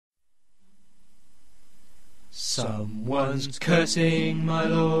Someone's cursing my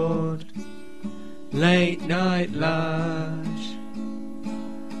lord, late night lodge.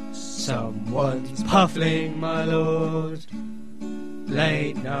 Someone's puffling my lord,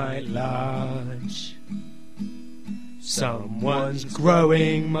 late night lodge. Someone's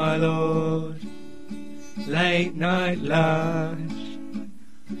growing my lord, late night lodge.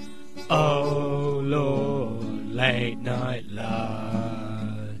 Oh Lord, late night lodge.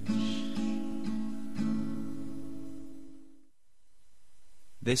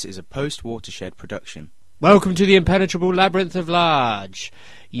 This is a post-Watershed production. Welcome to the impenetrable labyrinth of Large.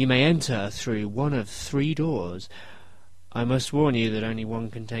 You may enter through one of 3 doors. I must warn you that only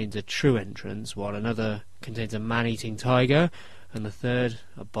one contains a true entrance, while another contains a man-eating tiger, and the third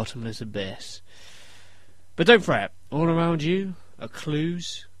a bottomless abyss. But don't fret, all around you are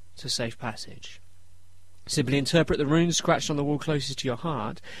clues to safe passage. Simply interpret the runes scratched on the wall closest to your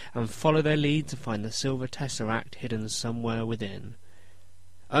heart, and follow their lead to find the silver tesseract hidden somewhere within.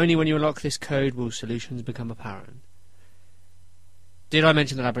 Only when you unlock this code will solutions become apparent. Did I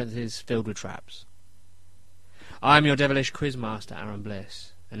mention the labyrinth is filled with traps? I am your devilish quizmaster, Aaron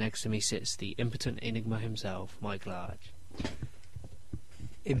Bliss, and next to me sits the impotent enigma himself, Mike Large.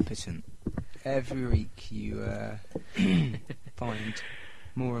 Impotent. Every week you find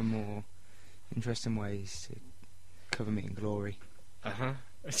more and more interesting ways to cover me in glory. To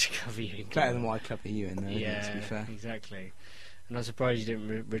cover you in glory. Better than what I cover you in, though, yeah, to be fair. Exactly. And I'm surprised you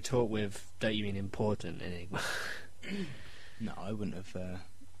didn't retort with, don't you mean important, enigma? No, I wouldn't have...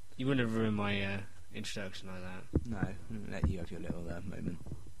 You wouldn't have ruined my introduction like that. No, I wouldn't let you have your little moment.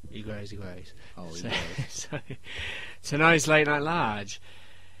 He grows. Oh, so, he grows. So, tonight's Late Night Large.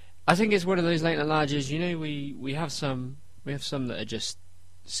 I think it's one of those Late Night Larges, you know, we have some that are just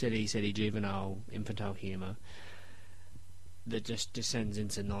silly, juvenile, infantile humour that just descends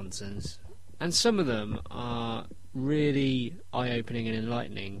into nonsense. And some of them are really eye-opening and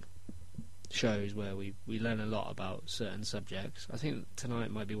enlightening shows where we learn a lot about certain subjects. I think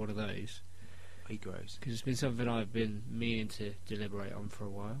tonight might be one of those. He grows. Because it's been something I've been meaning to deliberate on for a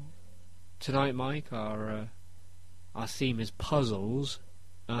while. Tonight, Mike, our theme is puzzles.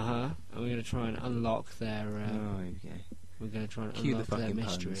 And we're going to try and unlock their... okay. We're going to try and Cue unlock the their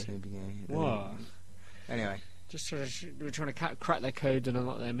mystery. What? Anyway. We're trying to crack their codes and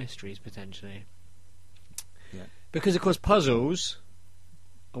unlock their mysteries, potentially. Yeah. Because, of course, puzzles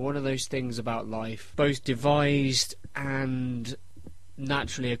are one of those things about life, both devised and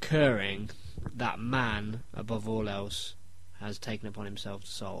naturally occurring, that man, above all else, has taken upon himself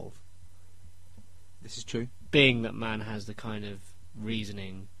to solve. This is true. Being that man has the kind of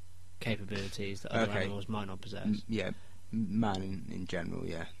reasoning capabilities that other animals might not possess. Man in general,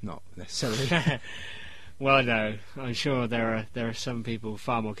 not necessarily. Well, no, I'm sure there are some people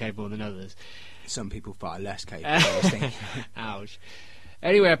far more capable than others. Some people far less capable, I think. Ouch.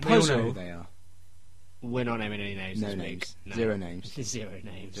 Anyway, a puzzle... We all know who they are. We're not naming any names this week. No. Zero names. Zero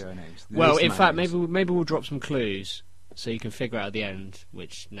names. Well, in fact, maybe we'll drop some clues so you can figure out at the end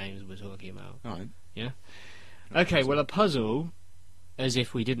which names we're talking about. Alright. Yeah? Okay, well, a puzzle, as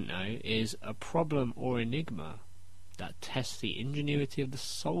if we didn't know, is a problem or enigma that tests the ingenuity of the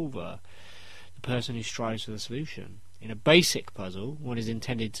solver, the person who strives for the solution. In a basic puzzle, one is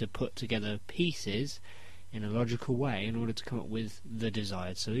intended to put together pieces in a logical way in order to come up with the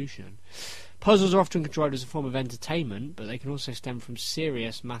desired solution. Puzzles are often contrived as a form of entertainment, but they can also stem from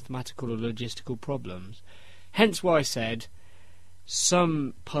serious mathematical or logistical problems. Hence why I said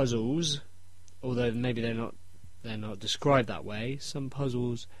some puzzles, although maybe they're not described that way, some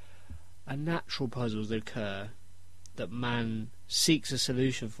puzzles are natural puzzles that occur that man seeks a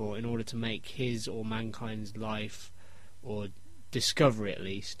solution for in order to make his or mankind's life, or discovery at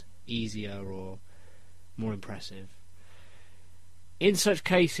least, easier or more impressive. In such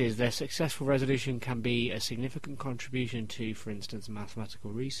cases, their successful resolution can be a significant contribution to, for instance,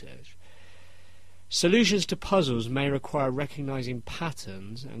 mathematical research. Solutions to puzzles may require recognizing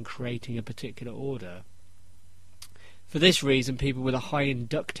patterns and creating a particular order. For this reason, people with a high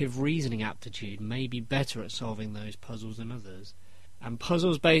inductive reasoning aptitude may be better at solving those puzzles than others. And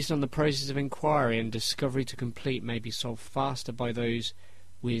puzzles based on the process of inquiry and discovery to complete may be solved faster by those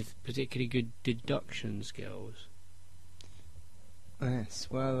with particularly good deduction skills. Yes,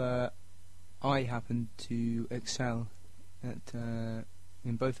 well, I happen to excel at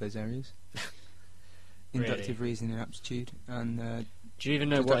in both those areas. Inductive reasoning aptitude and do you even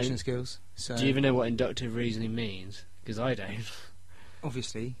know deduction skills. So do you even know what inductive reasoning means? Because I don't.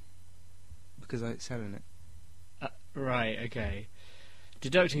 Obviously, because I excel in it. Right, okay.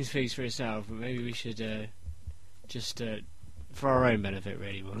 Deducting speaks for itself, but maybe we should just for our own benefit,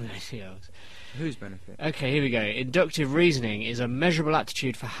 really, more than anything else. Whose benefit? Okay, here we go. Inductive reasoning is a measurable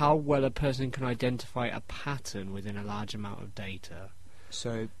aptitude for how well a person can identify a pattern within a large amount of data.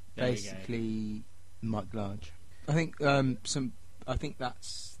 So There we basically, Mike Large. I think I think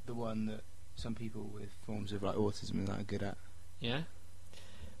that's the one that some people with forms of like autism are good at. Yeah?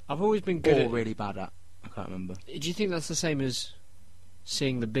 I've always been good or at... really bad at. I can't remember. Do you think that's the same as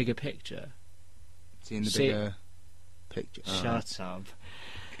seeing the bigger picture? Seeing the bigger picture. Shut up.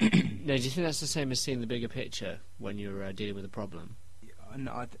 No, do you think that's the same as seeing the bigger picture when you're dealing with a problem?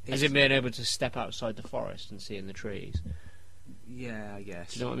 No, As in being able to step outside the forest and see in the trees? Yeah, I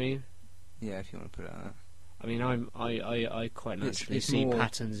guess. Do you know what I mean? Yeah, if you want to put it like that. I mean, I quite naturally it's see more-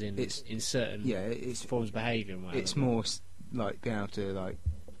 patterns in certain it's forms of behaviour and whatever. It's more like being able to like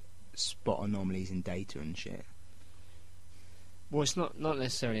spot anomalies in data and shit. Well, it's not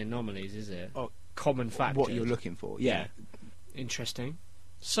necessarily anomalies, is it? Oh, common factors. What you're looking for. Yeah. Interesting.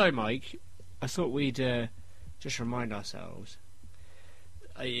 So, Mike, I thought we'd just remind ourselves.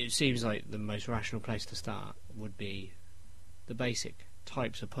 It seems like the most rational place to start would be the basic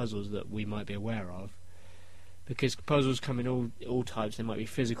types of puzzles that we might be aware of. Because puzzles come in all types. There might be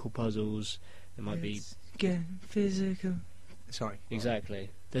physical puzzles. There might be... Get physical. Sorry. Exactly.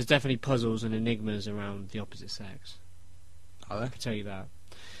 There's definitely puzzles and enigmas around the opposite sex. Are I there? can tell you that.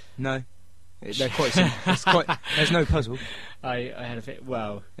 No. They're quite simple. There's no puzzle. I had a fit.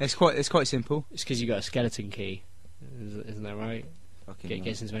 Well, It's quite simple. it's because you got a skeleton key. Isn't that right? Fucking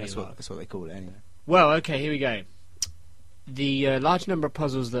Gets into any that's luck. what they call it anyway. Well, okay, here we go. The large number of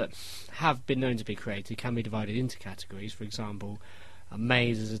puzzles that have been known to be created can be divided into categories. For example, a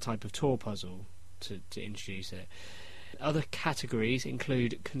maze is a type of Tor puzzle, to introduce it. Other categories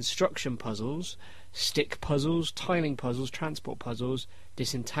include construction puzzles, stick puzzles, tiling puzzles, transport puzzles,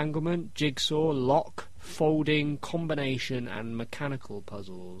 disentanglement, jigsaw, lock, folding, combination, and mechanical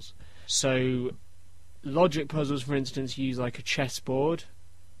puzzles. So, logic puzzles, for instance, use like a chessboard,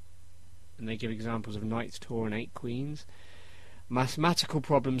 and they give examples of knights, Tor, and 8 queens. Mathematical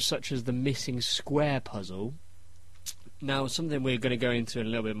problems such as the missing square puzzle. Now, something we're going to go into in a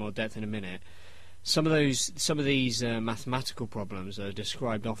little bit more depth in a minute. Some of these mathematical problems are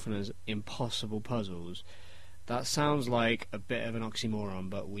described often as impossible puzzles. That sounds like a bit of an oxymoron,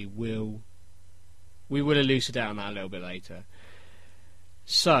 but we will elucidate on that a little bit later.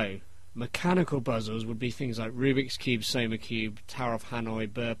 So, mechanical puzzles would be things like Rubik's Cube, Soma Cube, Tower of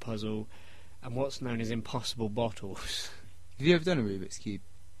Hanoi, Burr Puzzle, and what's known as impossible bottles. Have you ever done a Rubik's Cube?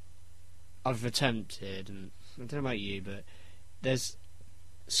 I've attempted, and I don't know about you, but there's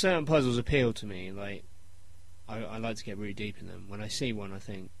certain puzzles appeal to me. Like, I like to get really deep in them. When I see one, I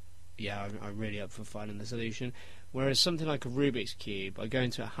think, yeah, I'm really up for finding the solution. Whereas something like a Rubik's Cube, I go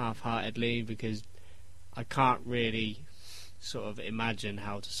into it half-heartedly because I can't really sort of imagine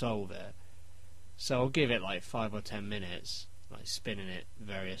how to solve it. So I'll give it like 5 or 10 minutes, like spinning it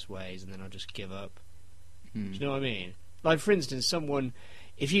various ways, and then I'll just give up. Do you know what I mean? Like, for instance,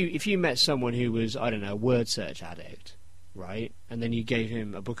 if you met someone who was, I don't know, a word search addict, right, and then you gave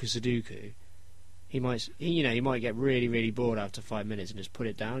him a book of Sudoku, he might get really, really bored after 5 minutes and just put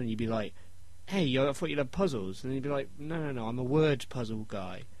it down, and you'd be like, hey, I thought you loved puzzles, and he'd be like, no, I'm a word puzzle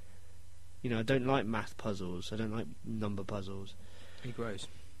guy. You know, I don't like math puzzles, I don't like number puzzles. He grows.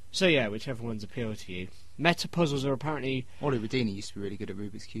 So yeah, whichever ones appeal to you. Meta puzzles are apparently... Ollie Radini used to be really good at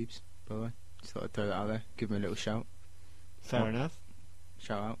Rubik's Cubes, by the way. Just thought I'd throw that out there. Give him a little shout. Fair enough.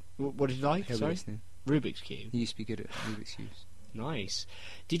 Shout out. What did you like? He'll be Sorry? listening. Rubik's Cube. He used to be good at Rubik's Cubes. Nice.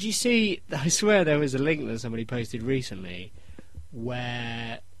 Did you see... I swear there was a link that somebody posted recently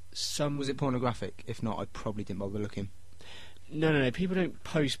where some... Was it pornographic? If not, I probably didn't bother looking. No. People don't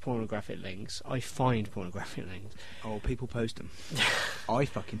post pornographic links. I find pornographic links. Oh, people post them. I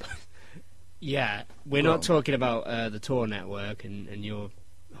fucking post. Yeah, we're not talking about the Tor network and your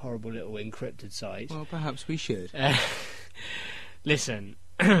horrible little encrypted site. Well, perhaps we should. Listen,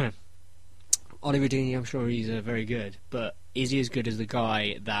 Ollie Radini, I'm sure he's very good, but is he as good as the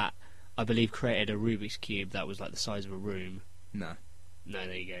guy that I believe created a Rubik's Cube that was like the size of a room? No. No,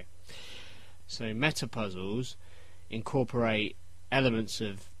 there you go. So meta puzzles incorporate elements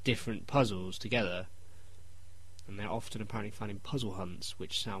of different puzzles together, and they're often apparently found in puzzle hunts,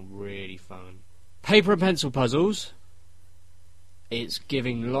 which sound really fun. Paper and pencil puzzles. It's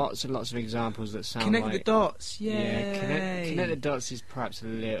giving lots and lots of examples that sound Connect like... the dots, yay! Yeah, connect the dots is perhaps a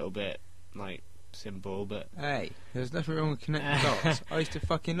little bit, like, simple, but... Hey, there's nothing wrong with Connect the Dots. I used to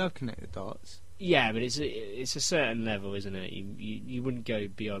fucking love Connect the Dots. Yeah, but it's a certain level, isn't it? You wouldn't go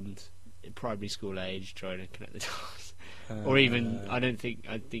beyond primary school age trying to connect the dots. Or even, I think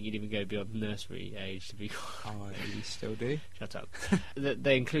you'd even go beyond nursery age to be. I still do. Shut up.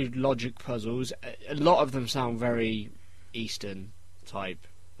 They include logic puzzles. A lot of them sound very Eastern type,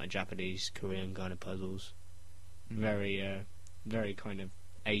 like Japanese, Korean kind of puzzles. Very kind of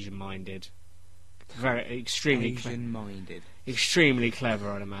Asian-minded. Very extremely Asian-minded. Extremely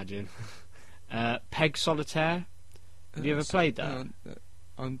clever, I'd imagine. Peg Solitaire. Have you ever played that?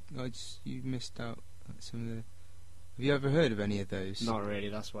 You missed out some of the. Have you ever heard of any of those? Not really.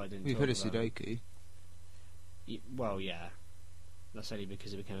 That's why I didn't. We've heard of Sudoku. Well, yeah. That's only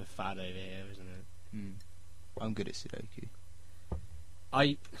because it became a fad over here, isn't it? I'm good at Sudoku.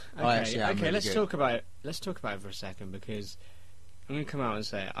 Okay. Really let's good. talk about it for a second, because I'm going to come out and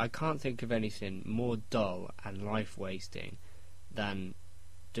say I can't think of anything more dull and life wasting than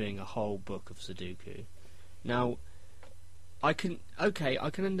doing a whole book of Sudoku. Now, I can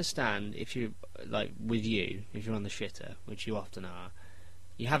understand if you if you're on the shitter, which you often are.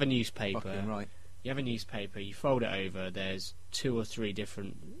 You have a newspaper. Fucking right. You have a newspaper. You fold it over. There's 2 or 3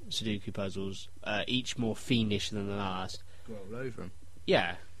 different Sudoku puzzles, each more fiendish than the last. Roll over them.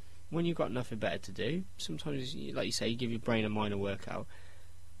 Yeah, when you've got nothing better to do, sometimes, like you say, you give your brain a minor workout.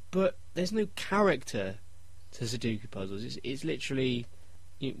 But there's no character to Sudoku puzzles. It's literally,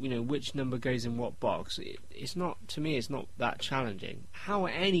 you know, which number goes in what box. It's not, to me, it's not that challenging. How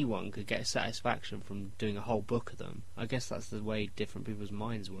anyone could get satisfaction from doing a whole book of them? I guess that's the way different people's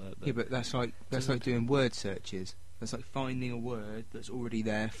minds work. But yeah, but that's like doing word searches. That's like finding a word that's already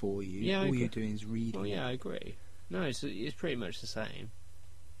there for you. Yeah, all you're doing is reading. Oh yeah, I agree. No, it's pretty much the same.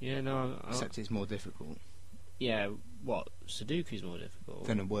 Yeah, no. Except it's more difficult. Yeah, what? Sudoku's more difficult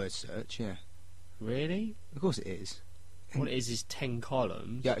than a word search. Yeah. Really? Of course it is. What it is 10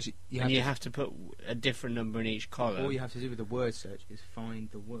 columns. Yeah, actually, you have to put a different number in each column. All you have to do with a word search is find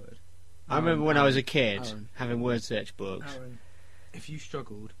the word. I remember when I was a kid having word search books. Aaron, if you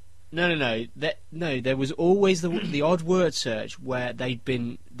struggled. No. There was always the odd word search where they'd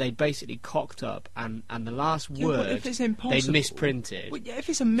basically cocked up and the last word if it's impossible, they'd misprinted. Well, yeah, if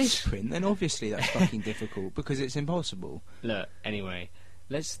it's a misprint, then obviously that's fucking difficult because it's impossible. Look, anyway,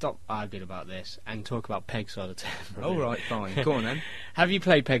 let's stop arguing about this and talk about Peg Solitaire. All right, fine. Go on then. Have you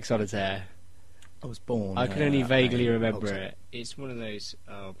played Peg Solitaire? I was born. I can only vaguely remember it. It's one of those.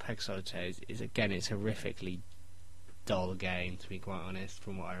 Peg Solitaire is again. It's horrifically dull game, to be quite honest,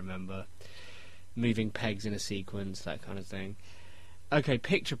 from what I remember. Moving pegs in a sequence, that kind of thing. Okay,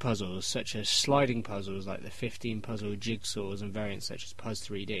 picture puzzles such as sliding puzzles like the 15 puzzle jigsaws and variants such as Puzz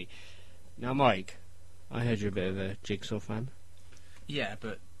 3D. Now, Mike, I heard you're a bit of a jigsaw fan. Yeah,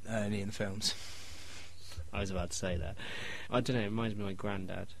 but only in the films. I was about to say that. I don't know, it reminds me of my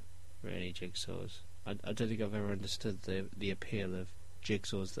granddad, really, jigsaws. I don't think I've ever understood the appeal of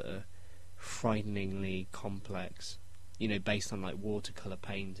jigsaws that are frighteningly complex. You know, based on like watercolour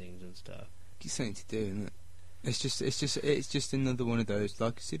paintings and stuff. It's something to do, isn't it? It's just another one of those,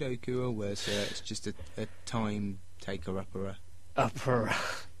 like a Sudoku or word search. It's just a time taker upper.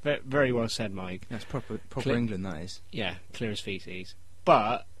 Very well said, Mike. That's proper England, that is. Yeah, clear as feces.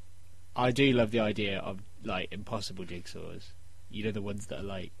 But I do love the idea of like impossible jigsaws. You know, the ones that are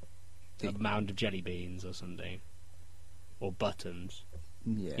like a mound of jelly beans or something, or buttons.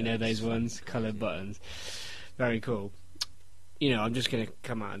 Yeah, you know those ones, coloured buttons. Very cool. You know, I'm just going to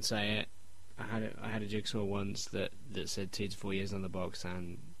come out and say it. I had a jigsaw once that said 2 to 4 years on the box,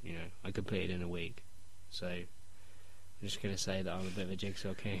 and you know, I completed in a week. So I'm just going to say that I'm a bit of a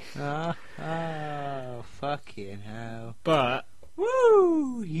jigsaw king. Oh, fucking hell! But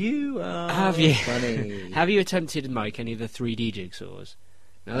woo, you are funny. Have you attempted, Mike, any of the 3D jigsaws?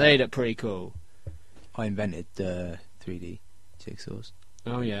 Now they look pretty cool. I invented 3D jigsaws.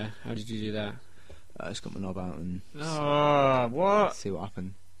 Oh yeah, how did you do that? I just got my knob out and what? See what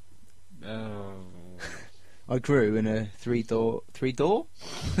happened. Oh. I grew in a three-door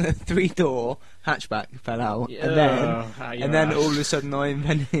hatchback fell out, and then all of a sudden I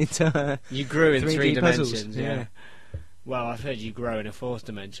invented. You grew in 3 dimensions, yeah. Well, I've heard you grow in a 4th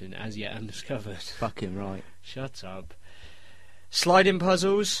dimension, as yet undiscovered. Fucking right. Shut up. Sliding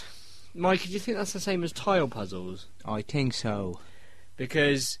puzzles, Mike. Do you think that's the same as tile puzzles? I think so.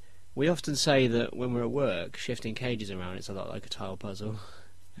 Because we often say that when we're at work, shifting cages around, it's a lot like a tile puzzle.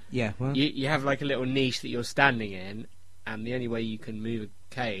 Yeah, well... You have like a little niche that you're standing in, and the only way you can move a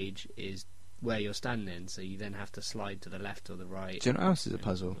cage is where you're standing, so you then have to slide to the left or the right. Do you know what else is a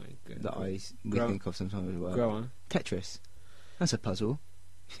puzzle that we think of sometimes as well? Go on. Tetris. That's a puzzle.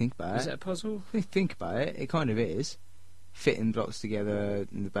 If you think about it. Is it a puzzle? If you think about it, it kind of is. Fitting blocks together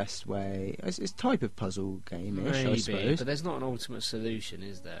in the best way. It's a type of puzzle game-ish, I suppose. But there's not an ultimate solution,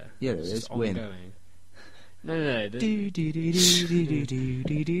 is there? Yeah, there is. Win. Ongoing. No. Okay.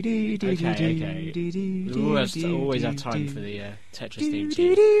 We'll always have time for the Tetris theme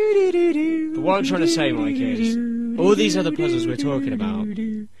tune. But what I'm trying to say, Mike, is all these other puzzles we're talking about,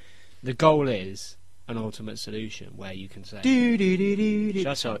 the goal is an ultimate solution where you can say,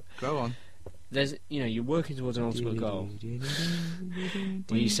 shut up. Go on. There's, you're working towards an ultimate goal.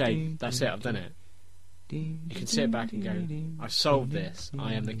 Where you say, that's it, I've done it. You can sit back and go, I solved this.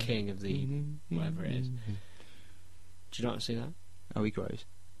 I am the king of the whatever it is. Do you not see that? Oh, he grows.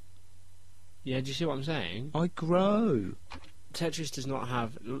 Yeah, do you see what I'm saying? I grow. Tetris does not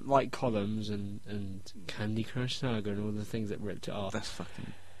have, like columns and Candy Crush Saga and all the things that ripped it off. That's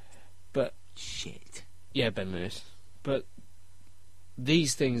fucking... But... shit. Yeah, Ben Lewis. But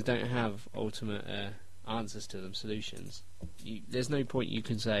these things don't have ultimate answers to them, solutions. There's no point you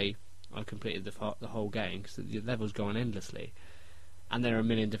can say, I completed the whole game, because the levels go on endlessly. And there are a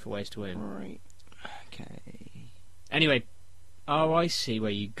million different ways to win. Right. Okay. Anyway, oh, I see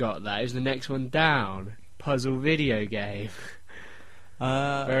where you got that. It was the next one down. Puzzle video game.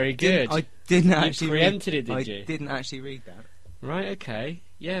 Very good. I didn't actually You preempted it, did you? I didn't actually read that. Right, okay.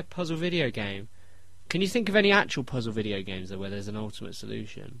 Yeah, puzzle video game. Can you think of any actual puzzle video games, though, where there's an ultimate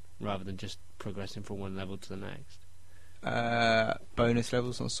solution, rather than just progressing from one level to the next? Bonus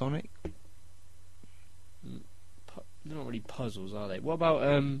levels on Sonic? They're not really puzzles, are they? What about,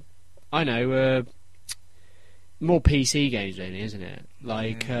 I know, more PC games, really, isn't it?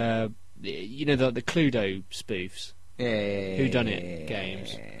 Like, the Cluedo spoofs. Yeah. Whodunit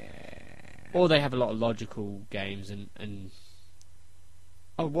games. Or they have a lot of logical games and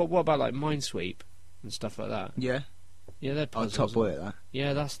oh, what about like Minesweep and stuff like that? Yeah. Yeah, they're I'm puzzles. the top boy at that.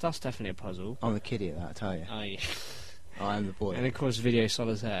 Yeah, that's definitely a puzzle. I'm the kiddie at that, I tell you. Oh, yeah. I am the boy. And of course, Video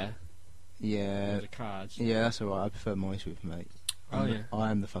Solitaire. Yeah. The cards. Yeah, that's alright. I prefer Minesweep, mate. I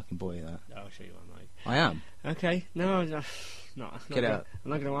am the fucking boy at that. I'll show you one, mate. I am. Okay. No. Get it up.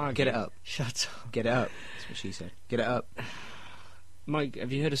 I'm not going to argue. Get it up. Shut up. Get it up. That's what she said. Get it up. Mike,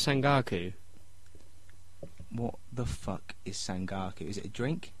 have you heard of Sangaku? What the fuck is Sangaku? Is it a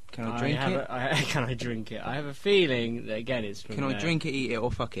drink? Can I drink it? Can I drink it? I have a feeling that, again, it's from... Can I drink it, eat it, or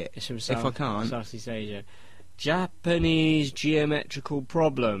fuck it? It's from if I can't... Southeast Asia. Japanese geometrical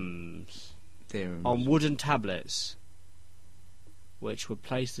problems Theorems. on wooden tablets, which were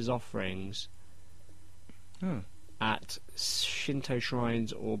placed as offerings at Shinto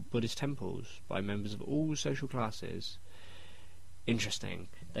shrines or Buddhist temples by members of all social classes. Interesting.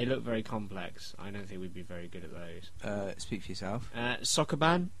 They look very complex. I don't think we'd be very good at those. Speak for yourself.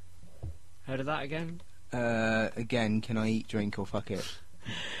 Sokoban. Heard of that again? Again, can I eat, drink, or fuck it?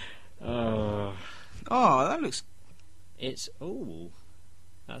 Oh, that looks...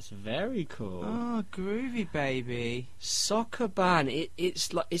 that's very cool. Oh, groovy, baby. Sokoban.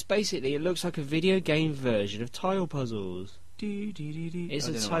 It's basically, it looks like a video game version of tile puzzles. It's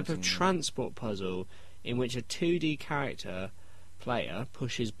a type of transport puzzle in which a 2D player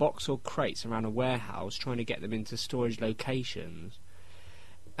pushes box or crates around a warehouse trying to get them into storage locations.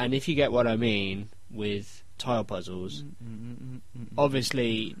 And if you get what I mean with tile puzzles,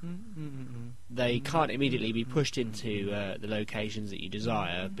 obviously they can't immediately be pushed into the locations that you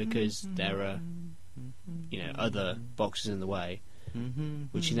desire because there are other boxes in the way,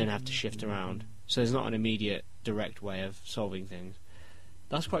 which you then have to shift around. So there's not an immediate direct way of solving things.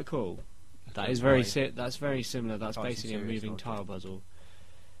 That's quite cool. That's very similar. That's basically a moving tile puzzle.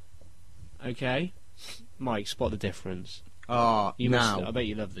 Okay, Mike, spot the difference. I bet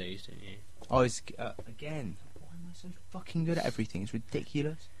you love these, don't you? I was again. Why am I so fucking good at everything? It's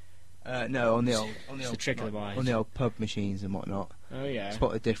ridiculous. No, on the old trick of the mind. On the old pub machines and whatnot. Oh yeah.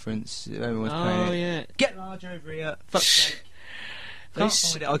 Spot the difference. Everyone's playing it. Oh yeah. Get large over here. Fuck's sake. Can't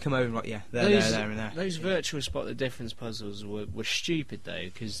find it. I'll come over and there and there. Those virtual spot the difference puzzles were stupid though,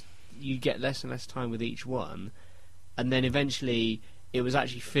 because you get less and less time with each one, and then eventually it was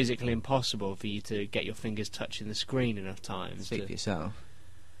actually physically impossible for you to get your fingers touching the screen enough times. Speak for yourself.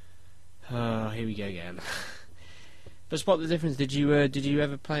 Oh, here we go again. But spot the difference. Did you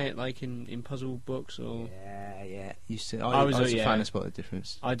ever play it like in puzzle books or? Yeah. I was a fan of Spot the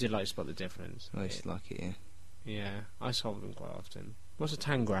Difference. I did like Spot the Difference. I used to like it. Yeah. Yeah, I solve them quite often. What's a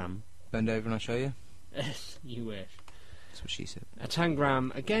tangram? Bend over and I'll show you. You wish. That's what she said. A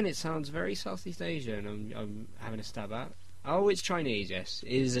tangram, again, it sounds very Southeast Asian. I'm having a stab at. Oh, it's Chinese, yes.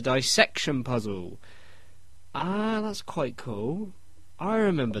 It is a dissection puzzle. Ah, that's quite cool. I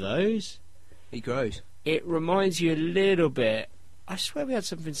remember those. It grows. It reminds you a little bit. I swear we had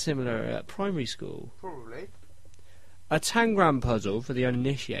something similar at primary school. Probably. A tangram puzzle, for the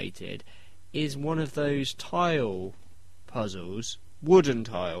uninitiated, is one of those tile puzzles, wooden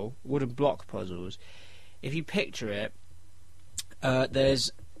block puzzles, if you picture it,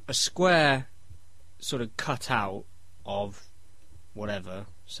 there's a square sort of cut out of whatever,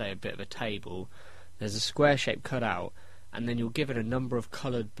 say a bit of a table. There's a square shape cut out, and then you'll give it a number of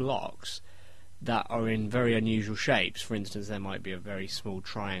coloured blocks that are in very unusual shapes. For instance, there might be a very small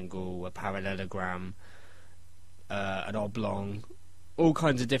triangle, a parallelogram, an oblong, all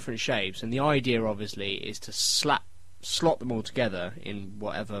kinds of different shapes. And the idea, obviously, is to slot them all together in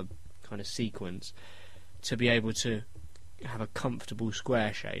whatever kind of sequence to be able to have a comfortable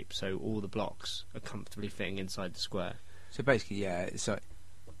square shape, so all the blocks are comfortably fitting inside the square. So basically, yeah, it's like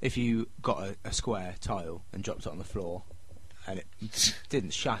if you got a square tile and dropped it on the floor and it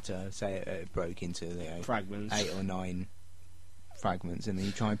didn't shatter, say it broke into fragments, 8 or 9 fragments, and then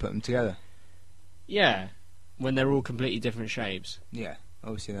you try and put them together. Yeah, when they're all completely different shapes. Yeah,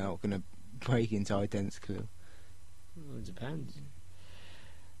 obviously they're not going to break into identical. Well, it depends.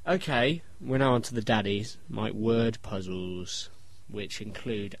 Okay, we're now on to the daddies, my word puzzles, which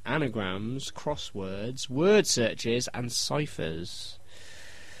include anagrams, crosswords, word searches, and ciphers.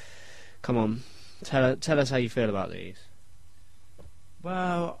 Come on, tell us how you feel about these.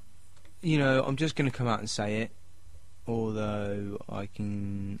 Well, I'm just going to come out and say it, although I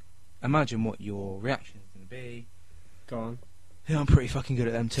can imagine what your reaction is going to be. Go on. Yeah, I'm pretty fucking good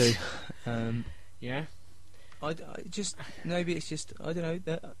at them too. Yeah? I just maybe it's just I don't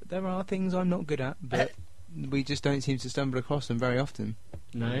know. There are things I'm not good at, but we just don't seem to stumble across them very often.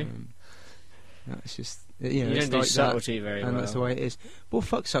 No, that's just you don't do like subtlety very well, and that's the way it is. Well,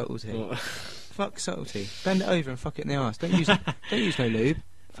 fuck subtlety. Fuck subtlety. Bend it over and fuck it in the arse. Don't use no lube.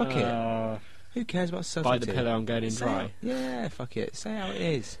 Fuck it. Who cares about subtlety? Bite the pillow and going in dry. Yeah, fuck it. Say how it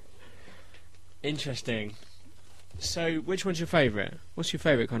is. Interesting. So, which one's your favourite? What's your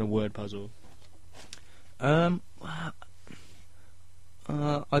favourite kind of word puzzle? I'd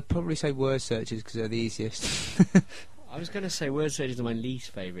probably say word searches because they're the easiest. I was going to say word searches are my least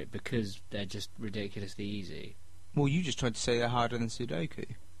favourite because they're just ridiculously easy. Well, you just tried to say they're harder than Sudoku.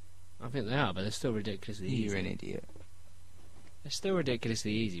 I think they are, but they're still ridiculously easy. You're an idiot. They're still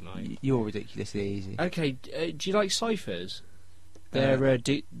ridiculously easy, Mike. You're ridiculously easy. Okay, do you like ciphers? They're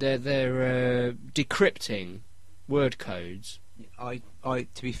decrypting word codes. To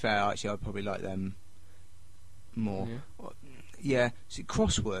be fair, actually, I'd probably like them more. Yeah. See,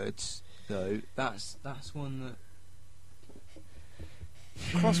 crosswords though, that's one that.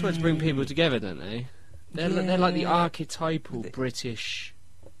 Crosswords bring people together, don't they? They're like the archetypal British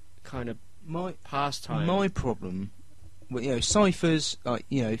kind of pastime. My problem, ciphers,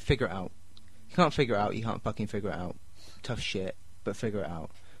 figure it out. You can't figure it out. You can't fucking figure it out. Tough shit, but figure it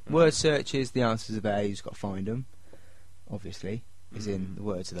out. Word searches, the answers are there. You just got to find them. Obviously, as in the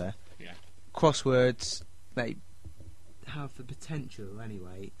words are there. Yeah. Crosswords, they have the potential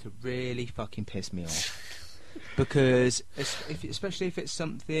anyway to really fucking piss me off. Because especially if it's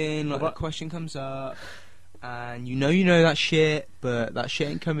something like a question comes up and you know that shit, but that shit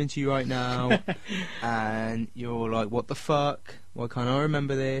ain't coming to you right now, and you're like, what the fuck? Why can't I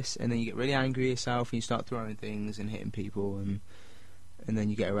remember this? And then you get really angry at yourself and you start throwing things and hitting people, and then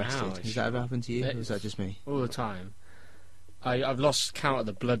you get arrested. Ouch. Has that ever happened to you, or is that just me? All the time. I've lost count of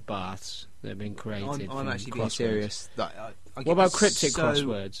the bloodbaths that have been created. I'm actually being serious. What about cryptic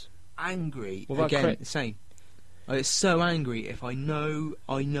crosswords? Angry. What about again, same. I get so angry if I know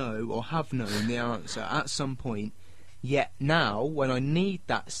or have known the answer at some point, yet now when I need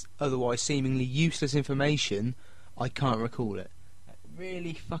that otherwise seemingly useless information, I can't recall it. It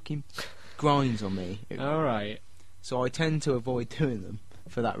really fucking grinds on me. Alright. So I tend to avoid doing them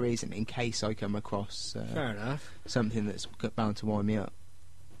for that reason, in case I come across fair enough, something that's bound to wind me up.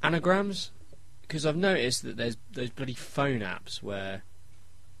 Anagrams? Because I've noticed that there's those bloody phone apps where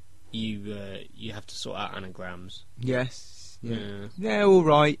you have to sort out anagrams. Yes. Yeah. They're all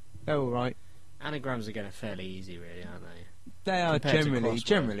right. Anagrams are getting fairly easy, really, aren't they? They are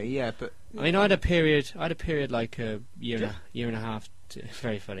generally, yeah. But I mean, I had a period like a year and a half.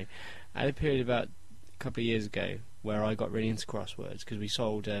 Very funny. I had a period about a couple of years ago where I got really into crosswords because we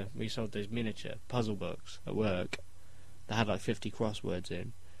sold those miniature puzzle books at work that had like 50 crosswords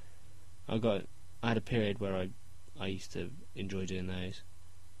in. I had a period where I used to enjoy doing those.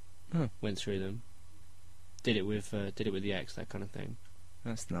 Huh. Went through them. Did it with the ex, that kind of thing.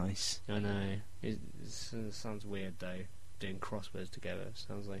 That's nice. I know. It sounds weird though, doing crosswords together.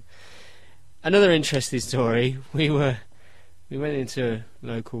 Sounds like another interesting story. We went into a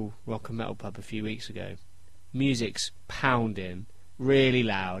local rock and metal pub a few weeks ago. Music's pounding, really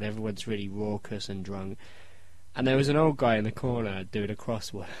loud. Everyone's really raucous and drunk. And there was an old guy in the corner doing a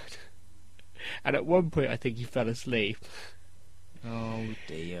crossword. And at one point, I think he fell asleep. Oh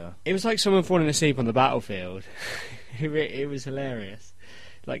dear. It was like someone falling asleep on the battlefield. It was hilarious.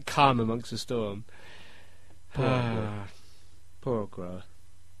 Like calm amongst the storm. Poor old grower.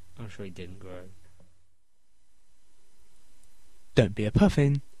 I'm sure he didn't grow. Don't be a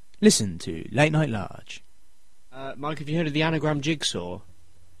puffin. Listen to Late Night Large. Mike, have you heard of the anagram jigsaw?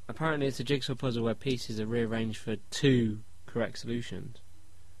 Apparently it's a jigsaw puzzle where pieces are rearranged for 2 correct solutions.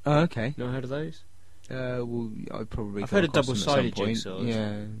 Oh, okay. Not heard of those? Well, I've heard of double-sided jigsaws.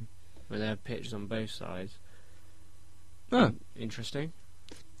 Yeah. Where they have pictures on both sides. Oh. Interesting.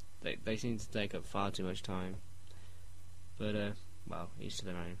 They seem to take up far too much time. But, well, each to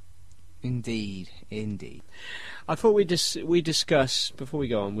their own. Indeed. I thought we discuss, before we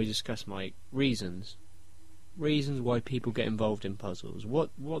go on, Mike, reasons. Reasons why people get involved in puzzles.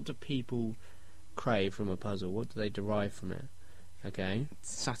 What do people crave from a puzzle? What do they derive from it? Okay.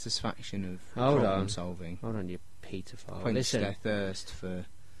 Satisfaction of Hold problem on. solving. Hold on, you pedophile. Quench their thirst for...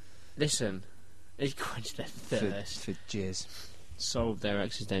 Listen. They quench their thirst. For jizz. Solve their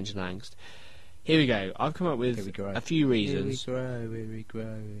existential angst. Here we go. I've come up with a few reasons. Here we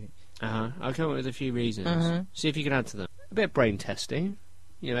grow. I've come up with a few reasons. See if you can add to them. A bit of brain testing.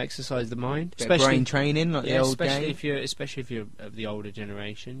 Exercise the mind. Bit of brain training, like the old especially game. Especially if you're of the older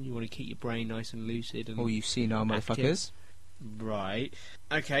generation. You want to keep your brain nice and lucid. And all you senile motherfuckers. Right.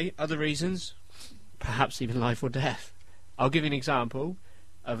 Okay, other reasons. Perhaps even life or death. I'll give you an example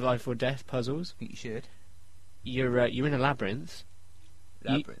of life or death puzzles. I think you should. You're in a labyrinth.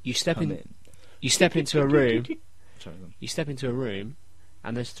 You step Come in. You step into a room. Sorry, go on. You step into a room,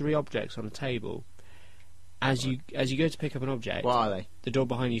 and there's 3 objects on a table. As you go to pick up an object, What are they? the door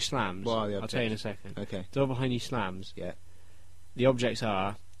behind you slams. What are the I'll objects? tell you in a second. Okay. The door behind you slams. Yeah. The objects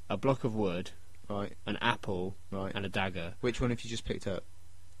are a block of wood, Right. an apple, Right. and a dagger. Which one have you just picked up?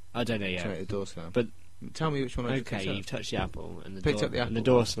 I don't know yet. Sorry, the door slam. But tell me which one I just okay, picked up. you've touched the apple, and the Picked door, up the and the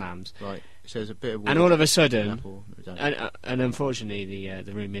apple. door slams. Right. So there's a bit of wood. And all of a an sudden, apple. No, don't. and unfortunately,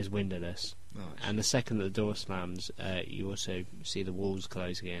 the room is windowless. Oh, And the second that the door slams, you also see the walls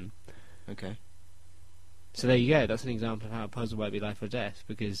close again. okay. So there you go. That's an example of how a puzzle might be life or death,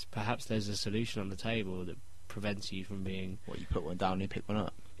 because perhaps there's a solution on the table that prevents you from being... What, you put one down and you pick one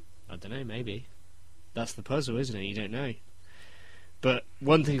up? I don't know, maybe. That's the puzzle, isn't it? You don't know. But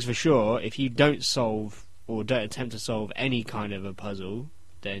one thing's for sure, if you don't solve, or don't attempt to solve any kind of a puzzle,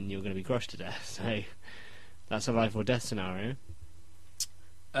 then you're going to be crushed to death. So that's a life or death scenario.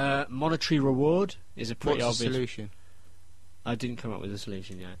 Monetary reward is a pretty What's the obvious... solution? I didn't come up with a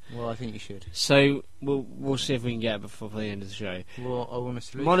solution yet. Well, I think you should. So we'll see if we can get it before the end of the show. Well, I want a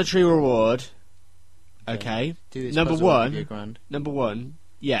solution. Monetary reward. Okay. Do this Number puzzle, I'll give one. you £1,000. Number 1.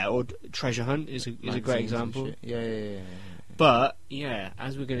 Yeah, or treasure hunt is a great Magazines and example. shit. Yeah. But yeah,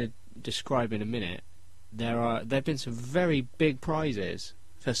 as we're going to describe in a minute, there've been some very big prizes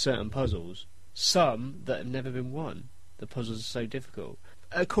for certain puzzles. Some that have never been won. The puzzles are so difficult.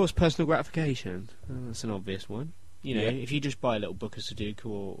 Of course, personal gratification. That's an obvious one. You know, if you just buy a little book of Sudoku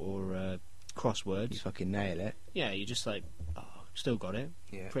or crosswords, You fucking nail it. yeah, you're just like, oh, still got it.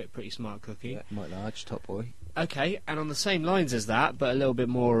 Yeah. Pretty smart cookie. Yeah, Mike Large, top boy. Okay, and on the same lines as that, but a little bit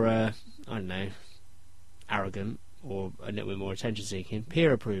more, I don't know, arrogant or a little bit more attention-seeking,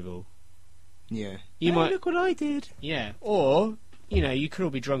 peer approval. Yeah. You might, look what I did. yeah, or you could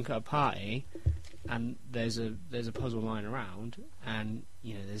all be drunk at a party, and there's a puzzle lying around, and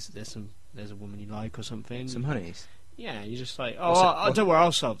there's a woman you like or something. Some honeys. Yeah, you're just like, don't worry,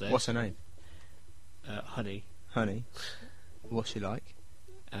 I'll solve this. What's her name? Honey. Honey. What's she like?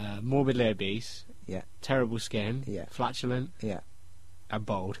 Morbidly obese. Yeah. Terrible skin. Yeah. Flatulent. Yeah. And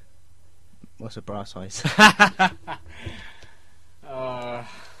bald. What's her bra size?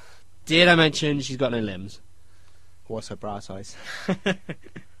 Did I mention she's got no limbs? What's her bra size?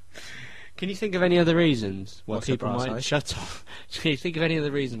 Can you think of any other reasons why What's her people bra might... size? Shut up. Can you think of any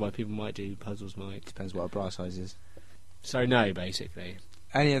other reasons why people might do puzzles, Mike? Depends what her bra size is. So no, basically.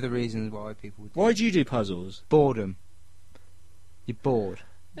 Any other reasons why people would do Why do you do puzzles? Boredom. You're bored.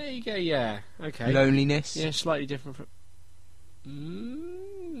 There you go, yeah. Okay. Loneliness. Yeah, slightly different from...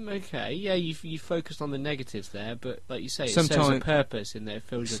 okay, yeah, you focused on the negatives there, but like you say, it serves a purpose in there, it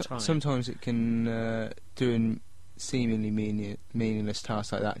fills your time. Sometimes it can, doing seemingly meaningless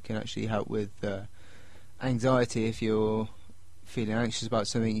tasks like that can actually help with anxiety. If you're feeling anxious about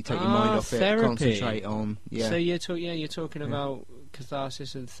something, you take your mind off therapy. it, concentrate on... Yeah. So you're talking about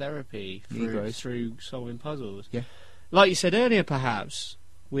catharsis and therapy through solving puzzles. Yeah. Like you said earlier, perhaps,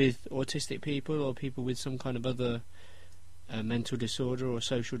 with autistic people or people with some kind of other mental disorder or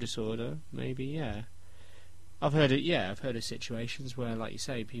social disorder, maybe, yeah. I've heard of situations where, like you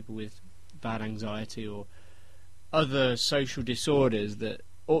say, people with bad anxiety or other social disorders that,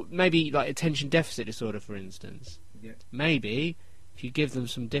 or maybe like attention deficit disorder, for instance. Yeah. Maybe if you give them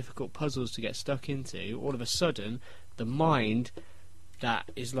some difficult puzzles to get stuck into, all of a sudden the mind that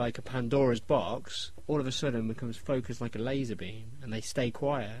is like a Pandora's box all of a sudden becomes focused like a laser beam, and they stay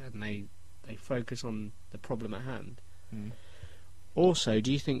quiet and they focus on the problem at hand. Also,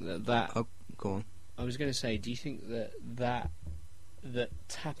 do you think that Oh, go on. I was going to say, do you think that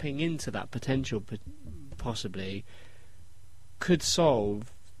tapping into that potential possibly could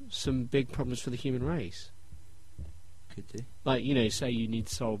solve some big problems for the human race? Could do. Like, say you need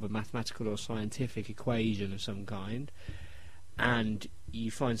to solve a mathematical or scientific equation of some kind, and you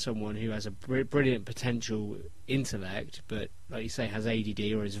find someone who has a brilliant potential intellect, but, like you say, has ADD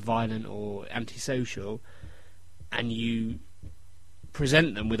or is violent or antisocial, and you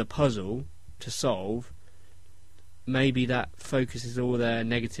present them with a puzzle to solve. Maybe that focuses all their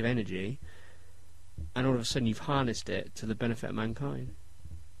negative energy, and all of a sudden you've harnessed it to the benefit of mankind.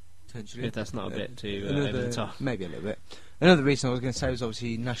 Potentially. If that's not a bit too over the top. Maybe a little bit. Another reason I was going to say was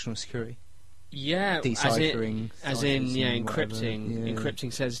obviously national security. Yeah, Deciphering,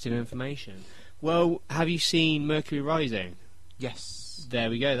 encrypting sensitive information. Well, have you seen Mercury Rising? Yes. There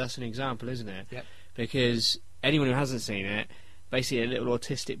we go. That's an example, isn't it? Yep. Because anyone who hasn't seen it, basically a little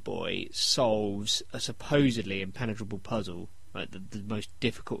autistic boy solves a supposedly impenetrable puzzle, like the most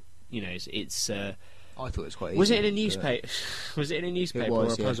difficult. It's. I thought it was quite easy. Was it in a newspaper? Was it in a newspaper or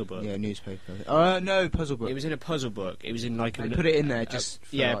a puzzle book? Yeah, newspaper. No, puzzle book. It was in a puzzle book. It was in like they put it in there just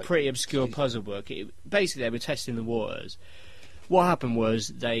for pretty obscure puzzle book. Basically, they were testing the waters. What happened was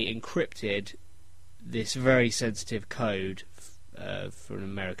they encrypted this very sensitive code for an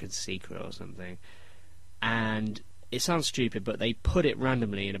American secret or something, and it sounds stupid, but they put it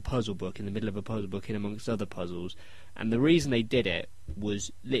randomly in a puzzle book, in the middle of a puzzle book, in amongst other puzzles. And the reason they did it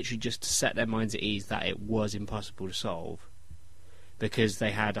was literally just to set their minds at ease that it was impossible to solve, because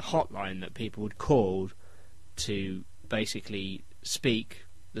they had a hotline that people would call to basically speak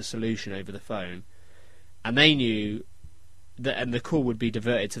the solution over the phone, and they knew that, and the call would be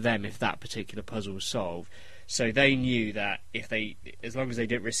diverted to them if that particular puzzle was solved. So they knew that as long as they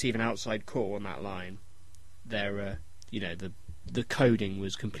didn't receive an outside call on that line, the coding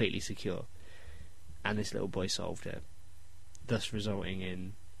was completely secure. And this little boy solved it, thus resulting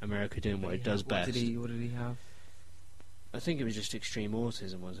in America doing what it does best. What did he have? I think it was just extreme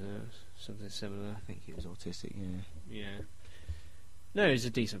autism, wasn't it? Something similar. I think he was autistic, Yeah. No, it was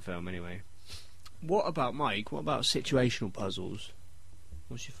a decent film anyway. What about, Mike? What about situational puzzles?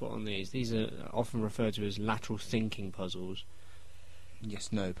 What's your thought on these? These are often referred to as lateral thinking puzzles. Yes,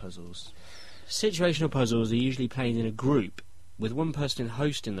 no puzzles. Situational puzzles are usually played in a group, with one person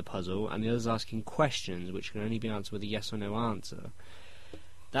hosting the puzzle and the others asking questions which can only be answered with a yes or no answer.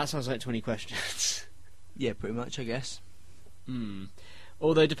 That sounds like 20 questions. Yeah, pretty much, I guess.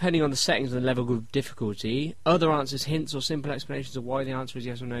 Although, depending on the settings and the level of difficulty, other answers, hints or simple explanations of why the answer is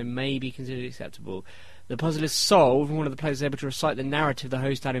yes or no may be considered acceptable. The puzzle is solved when one of the players is able to recite the narrative the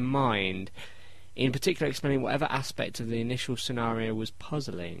host had in mind, in particular explaining whatever aspect of the initial scenario was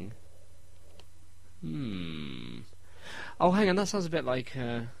puzzling. Oh, hang on, that sounds a bit like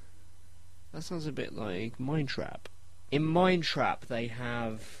Mind Trap. In Mind Trap, they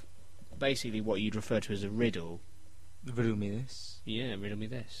have basically what you'd refer to as a riddle. Riddle me this. Yeah, riddle me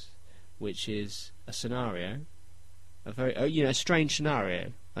this, which is a scenario, a strange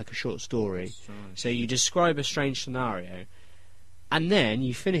scenario, like a short story. Strange. So you describe a strange scenario, and then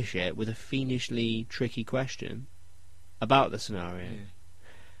you finish it with a fiendishly tricky question about the scenario,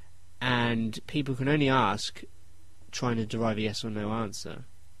 and people can only ask, trying to derive a yes or no answer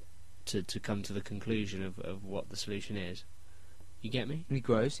to come to the conclusion of what the solution is. You get me? He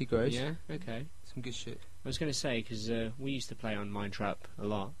grows. Yeah, okay. Some good shit. I was going to say, because we used to play on Mind Trap a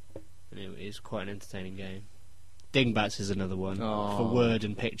lot, and it is quite an entertaining game. Dingbats is another one, for word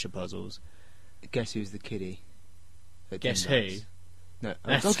and picture puzzles. Guess who's the kiddie? Guess who? No.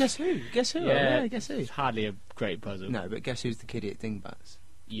 Guess who? Guess who? Yeah, guess who? It's hardly a great puzzle. No, but guess who's the kiddie at Dingbats?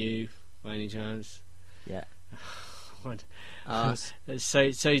 You, by any chance? Yeah. What? Ask. It's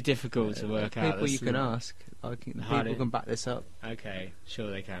so difficult to work out. People you can ask. People can back this up. Okay, sure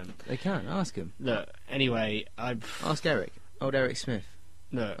they can. They can. Ask him. Look, anyway, Ask Eric. Old Eric Smith.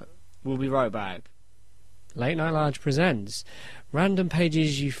 Look, we'll be right back. Late Night Lounge presents random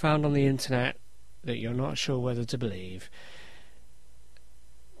pages you found on the internet that you're not sure whether to believe.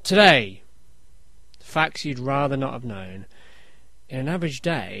 Today, facts you'd rather not have known. In an average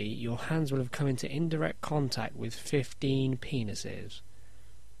day, your hands will have come into indirect contact with 15 penises.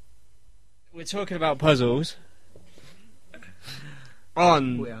 We're talking about puzzles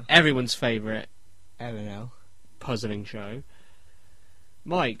on everyone's favourite RNL. puzzling show.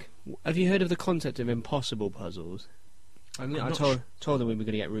 Mike, have you heard of the concept of impossible puzzles? I told them we were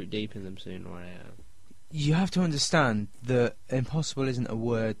going to get root deep in them soon, right? You have to understand that impossible isn't a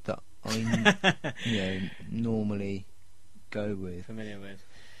word that I normally go with. Familiar with.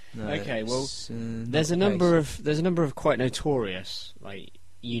 No, okay, well, there's a number of quite notorious, like,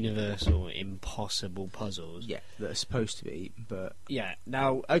 universal impossible puzzles. Yeah, that are supposed to be, but yeah.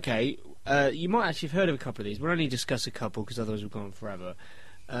 Now, okay, you might actually have heard of a couple of these. We'll only discuss a couple because otherwise we've gone forever.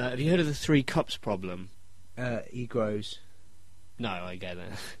 Have you heard of the 3 cups problem? He grows. No, I get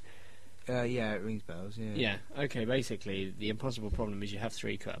that. Yeah, it rings bells. Yeah. Yeah. Okay. Basically, the impossible problem is you have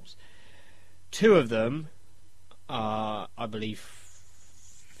 3 cups. 2 of them are, I believe,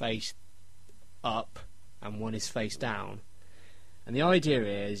 face up, and 1 is face down. And the idea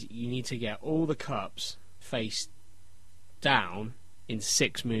is you need to get all the cups face down in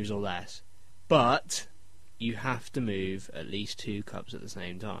 6 moves or less, but you have to move at least 2 cups at the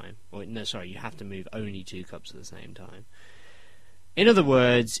same time. Or no, sorry, you have to move only 2 cups at the same time. In other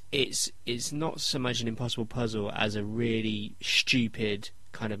words, it's not so much an impossible puzzle as a really stupid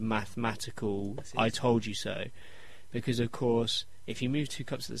kind of mathematical I told you so. Because, of course, if you move 2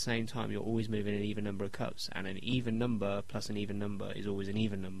 cups at the same time, you're always moving an even number of cups. And an even number plus an even number is always an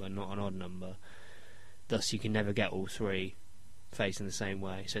even number, not an odd number. Thus, you can never get all 3 facing the same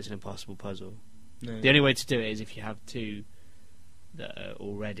way. So it's an impossible puzzle. No. The only way to do it is if you have 2 that are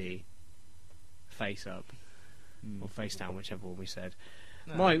already face up. Or face down, whichever one we said.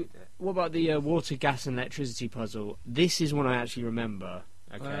 No, Mike, what about the water, gas and electricity puzzle? This is one I actually remember.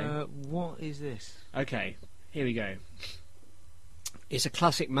 Okay. What is this? Okay, here we go. It's a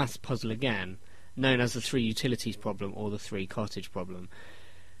classic maths puzzle again, known as the 3 utilities problem or the 3 cottage problem.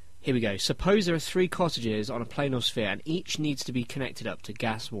 Here we go. Suppose there are 3 cottages on a plane or sphere and each needs to be connected up to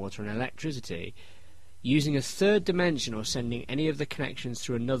gas, water and electricity. Using a 3rd dimension or sending any of the connections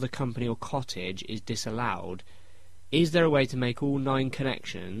through another company or cottage is disallowed. Is there a way to make all 9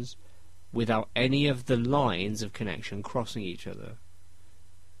 connections without any of the lines of connection crossing each other?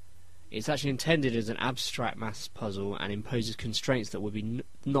 It's actually intended as an abstract maths puzzle and imposes constraints that would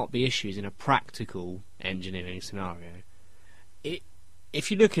not be issues in a practical engineering scenario.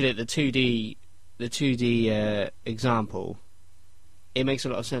 If you look at it, the 2D example, it makes a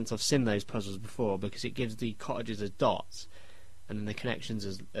lot of sense. I've seen those puzzles before because it gives the cottages as dots and then the connections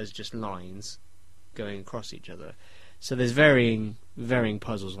as just lines going across each other. So there's varying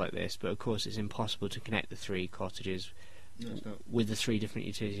puzzles like this, but of course it's impossible to connect the 3 cottages with the 3 different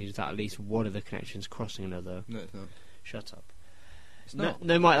utilities without at least one of the connections crossing another. No, it's not. Shut up. It's not.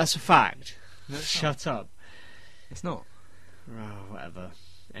 No, Mike, that's a fact. No, it's Shut up. It's not. Oh, whatever.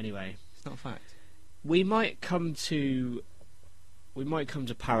 Anyway, It's not a fact. we might come to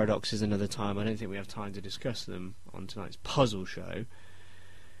paradoxes another time. I don't think we have time to discuss them on tonight's puzzle show.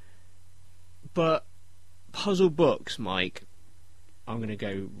 But puzzle books, Mike, I'm going to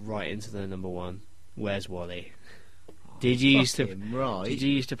go right into the number 1. Where's Wally? Did you used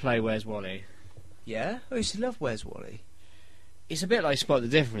to play Where's Wally? Yeah, I used to love Where's Wally. It's a bit like Spot the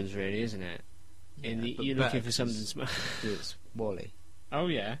Difference, really, isn't it? Yeah, You're looking for something. It's Wally, Oh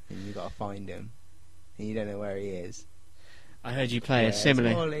yeah. and you got to find him, and you don't know where he is. I heard you play Where's a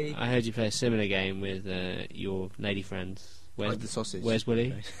similar. Wally? I heard you play a similar game with your lady friends. Where's The sausage. Where's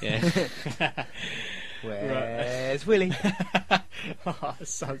Willie? Yeah. Where's Willie? Oh, that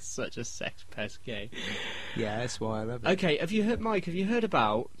sounds such a sex pest game. Yeah, that's why I love it. Okay, have you heard, Mike? Have you heard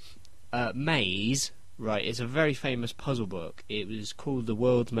about Maze? Right, it's a very famous puzzle book. It was called The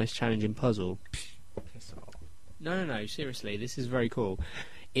World's Most Challenging Puzzle. Piss off. No, seriously, this is very cool.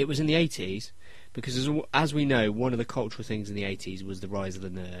 It was in the 80s, because as we know, one of the cultural things in the 80s was the rise of the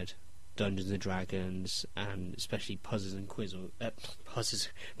nerd. Dungeons and Dragons, and especially Puzzles and Quizzles. Puzzles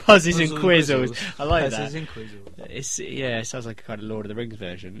and Quizzles. I like that. Puzzles and Quizzles. It sounds like a kind of Lord of the Rings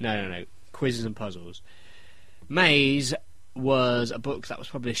version. No. Quizzes and Puzzles. Maze was a book that was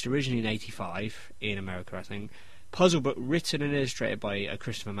published originally in 1985 in America, I think. Puzzle book written and illustrated by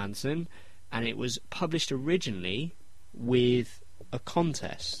Christopher Manson, and it was published originally with a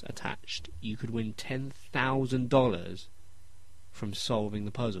contest attached. You could win $10,000 from solving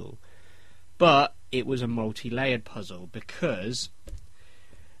the puzzle. But it was a multi-layered puzzle because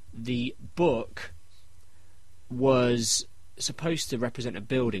the book was supposed to represent a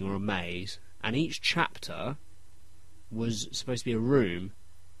building or a maze, and each chapter was supposed to be a room.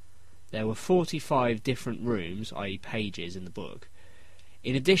 There were 45 different rooms, i.e. pages, in the book.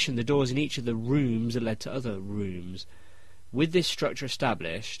 In addition, the doors in each of the rooms led to other rooms. With this structure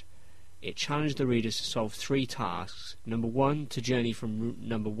established, it challenged the readers to solve 3 tasks. Number 1, to journey from room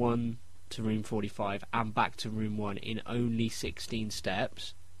number 1 to room 45 and back to room 1 in only 16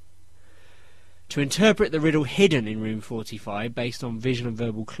 steps. To interpret the riddle hidden in room 45 based on visual and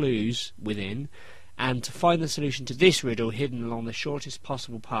verbal clues within, and to find the solution to this riddle hidden along the shortest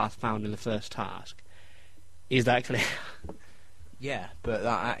possible path found in the first task. Is that clear? Yeah, but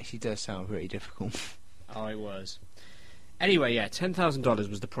that actually does sound pretty difficult. Oh, it was. Anyway, yeah, $10,000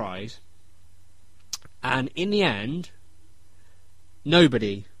 was the prize. And in the end,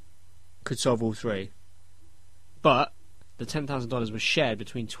 nobody could solve all 3. But the $10,000 was shared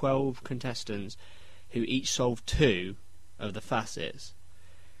between 12 contestants who each solved 2 of the facets.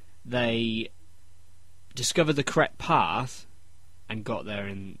 They discovered the correct path and got there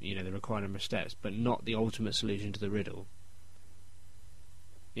in, the required number of steps, but not the ultimate solution to the riddle.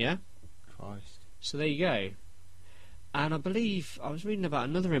 Yeah? Christ. So there you go. And I believe I was reading about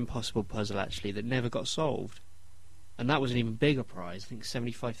another impossible puzzle actually that never got solved. And that was an even bigger prize, I think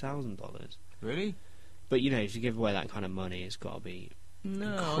 $75,000. Really? But if you give away that kind of money, it's got to be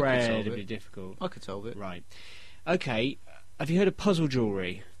incredibly incredibly difficult. I could solve it. Right. Okay, have you heard of puzzle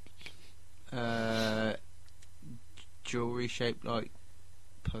jewellery? Jewellery shaped like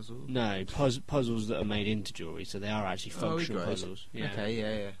puzzles? No, puzzles that are made into jewellery, so they are actually functional puzzles. Yeah. Okay,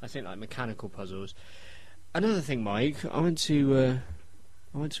 yeah. I think like mechanical puzzles. Another thing, Mike, I went to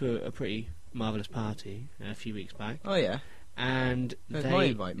a pretty marvellous party a few weeks back. Oh yeah. And There's my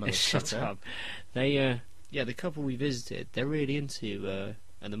invite, shut up. They the couple we visited, they're really into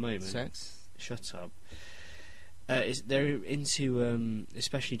at the moment. Sex. Shut up. They're into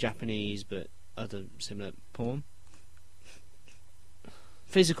especially Japanese, but other similar Porn.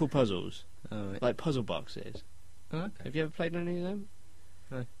 Physical puzzles, Right. like puzzle boxes. Oh, okay. Have you ever played any of them?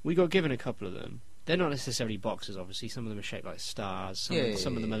 No. We got given a couple of them. They're not necessarily boxes, obviously. Some of them are shaped like stars.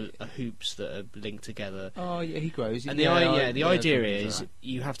 Some of them are hoops that are linked together. Oh yeah, he grows. And the idea is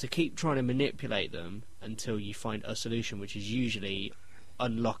you have to keep trying to manipulate them until you find a solution, which is usually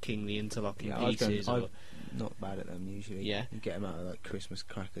unlocking the interlocking pieces. I'm not bad at them usually. Yeah. You get them out of like Christmas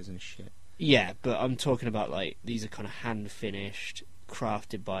crackers and shit. Yeah, but I'm talking about like these are kind of hand finished,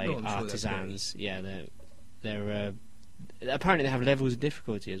 crafted by artisans. Yeah, they're apparently they have levels of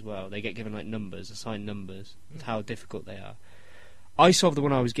difficulty as well. They get given like numbers, assigned numbers, with how difficult they are. I solved the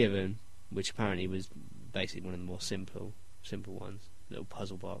one I was given, which apparently was basically one of the more simple ones, little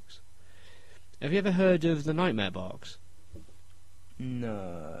puzzle box. Have you ever heard of the Nightmare Box?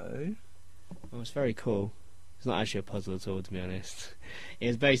 No. Oh, it's very cool. It's not actually a puzzle at all, to be honest. It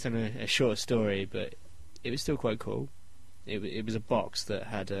was based on a short story, but it was still quite cool. It was a box that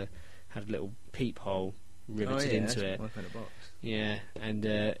had a little peephole riveted into it. My kind of box. Yeah, and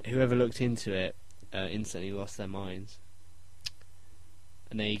whoever looked into it instantly lost their minds.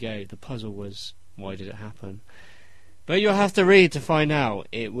 And there you go. The puzzle was, why did it happen? But you'll have to read to find out.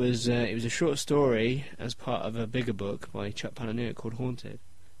 It was a short story as part of a bigger book by Chuck Palahniuk called Haunted.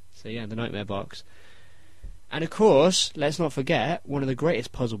 So yeah, the Nightmare Box. And of course, let's not forget one of the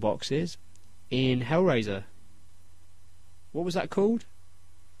greatest puzzle boxes in Hellraiser. What was that called?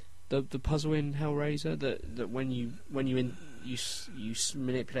 The puzzle in Hellraiser that when you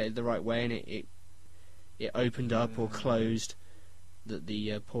manipulated the right way and it opened up or closed, that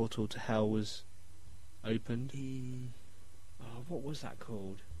the portal to hell was opened. Oh, what was that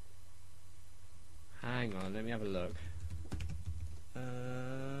called? Hang on, let me have a look.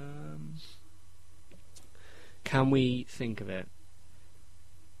 Can we think of it?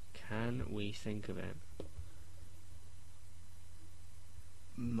 I'm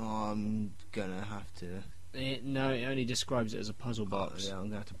gonna have to. No, it only describes it as a puzzle box. Yeah, I'm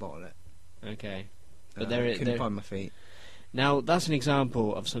gonna have to bottle it. Okay, but couldn't find my feet. Now that's an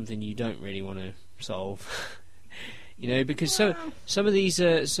example of something you don't really want to solve. Because some of these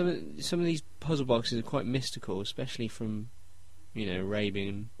puzzle boxes are quite mystical, especially from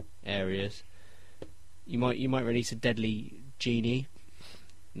Arabian areas. You might release a deadly genie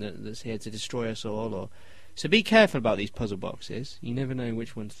that's here to destroy us all, so be careful about these puzzle boxes. You never know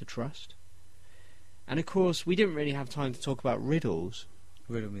which ones to trust. And of course, we didn't really have time to talk about riddles.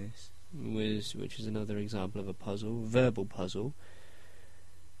 Riddle me this. Which is another example of a puzzle, verbal puzzle.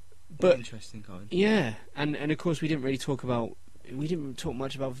 But interesting kind. Yeah, and of course we didn't talk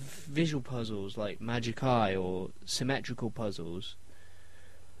much about visual puzzles like Magic Eye or symmetrical puzzles.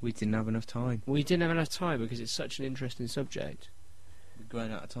 We didn't have enough time. We didn't have enough time because it's such an interesting subject. We've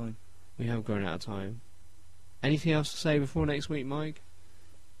grown out of time. We have grown out of time. Anything else to say before next week, Mike?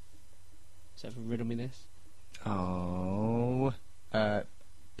 Except for riddle me this. Oh,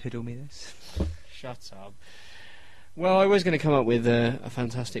 piddle me this. Shut up. Well, I was going to come up with a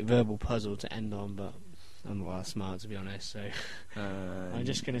fantastic verbal puzzle to end on, but I'm not that smart, to be honest. So I'm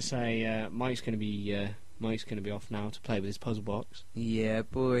just going to say Mike's going to be off now to play with his puzzle box. Yeah,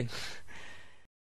 boy.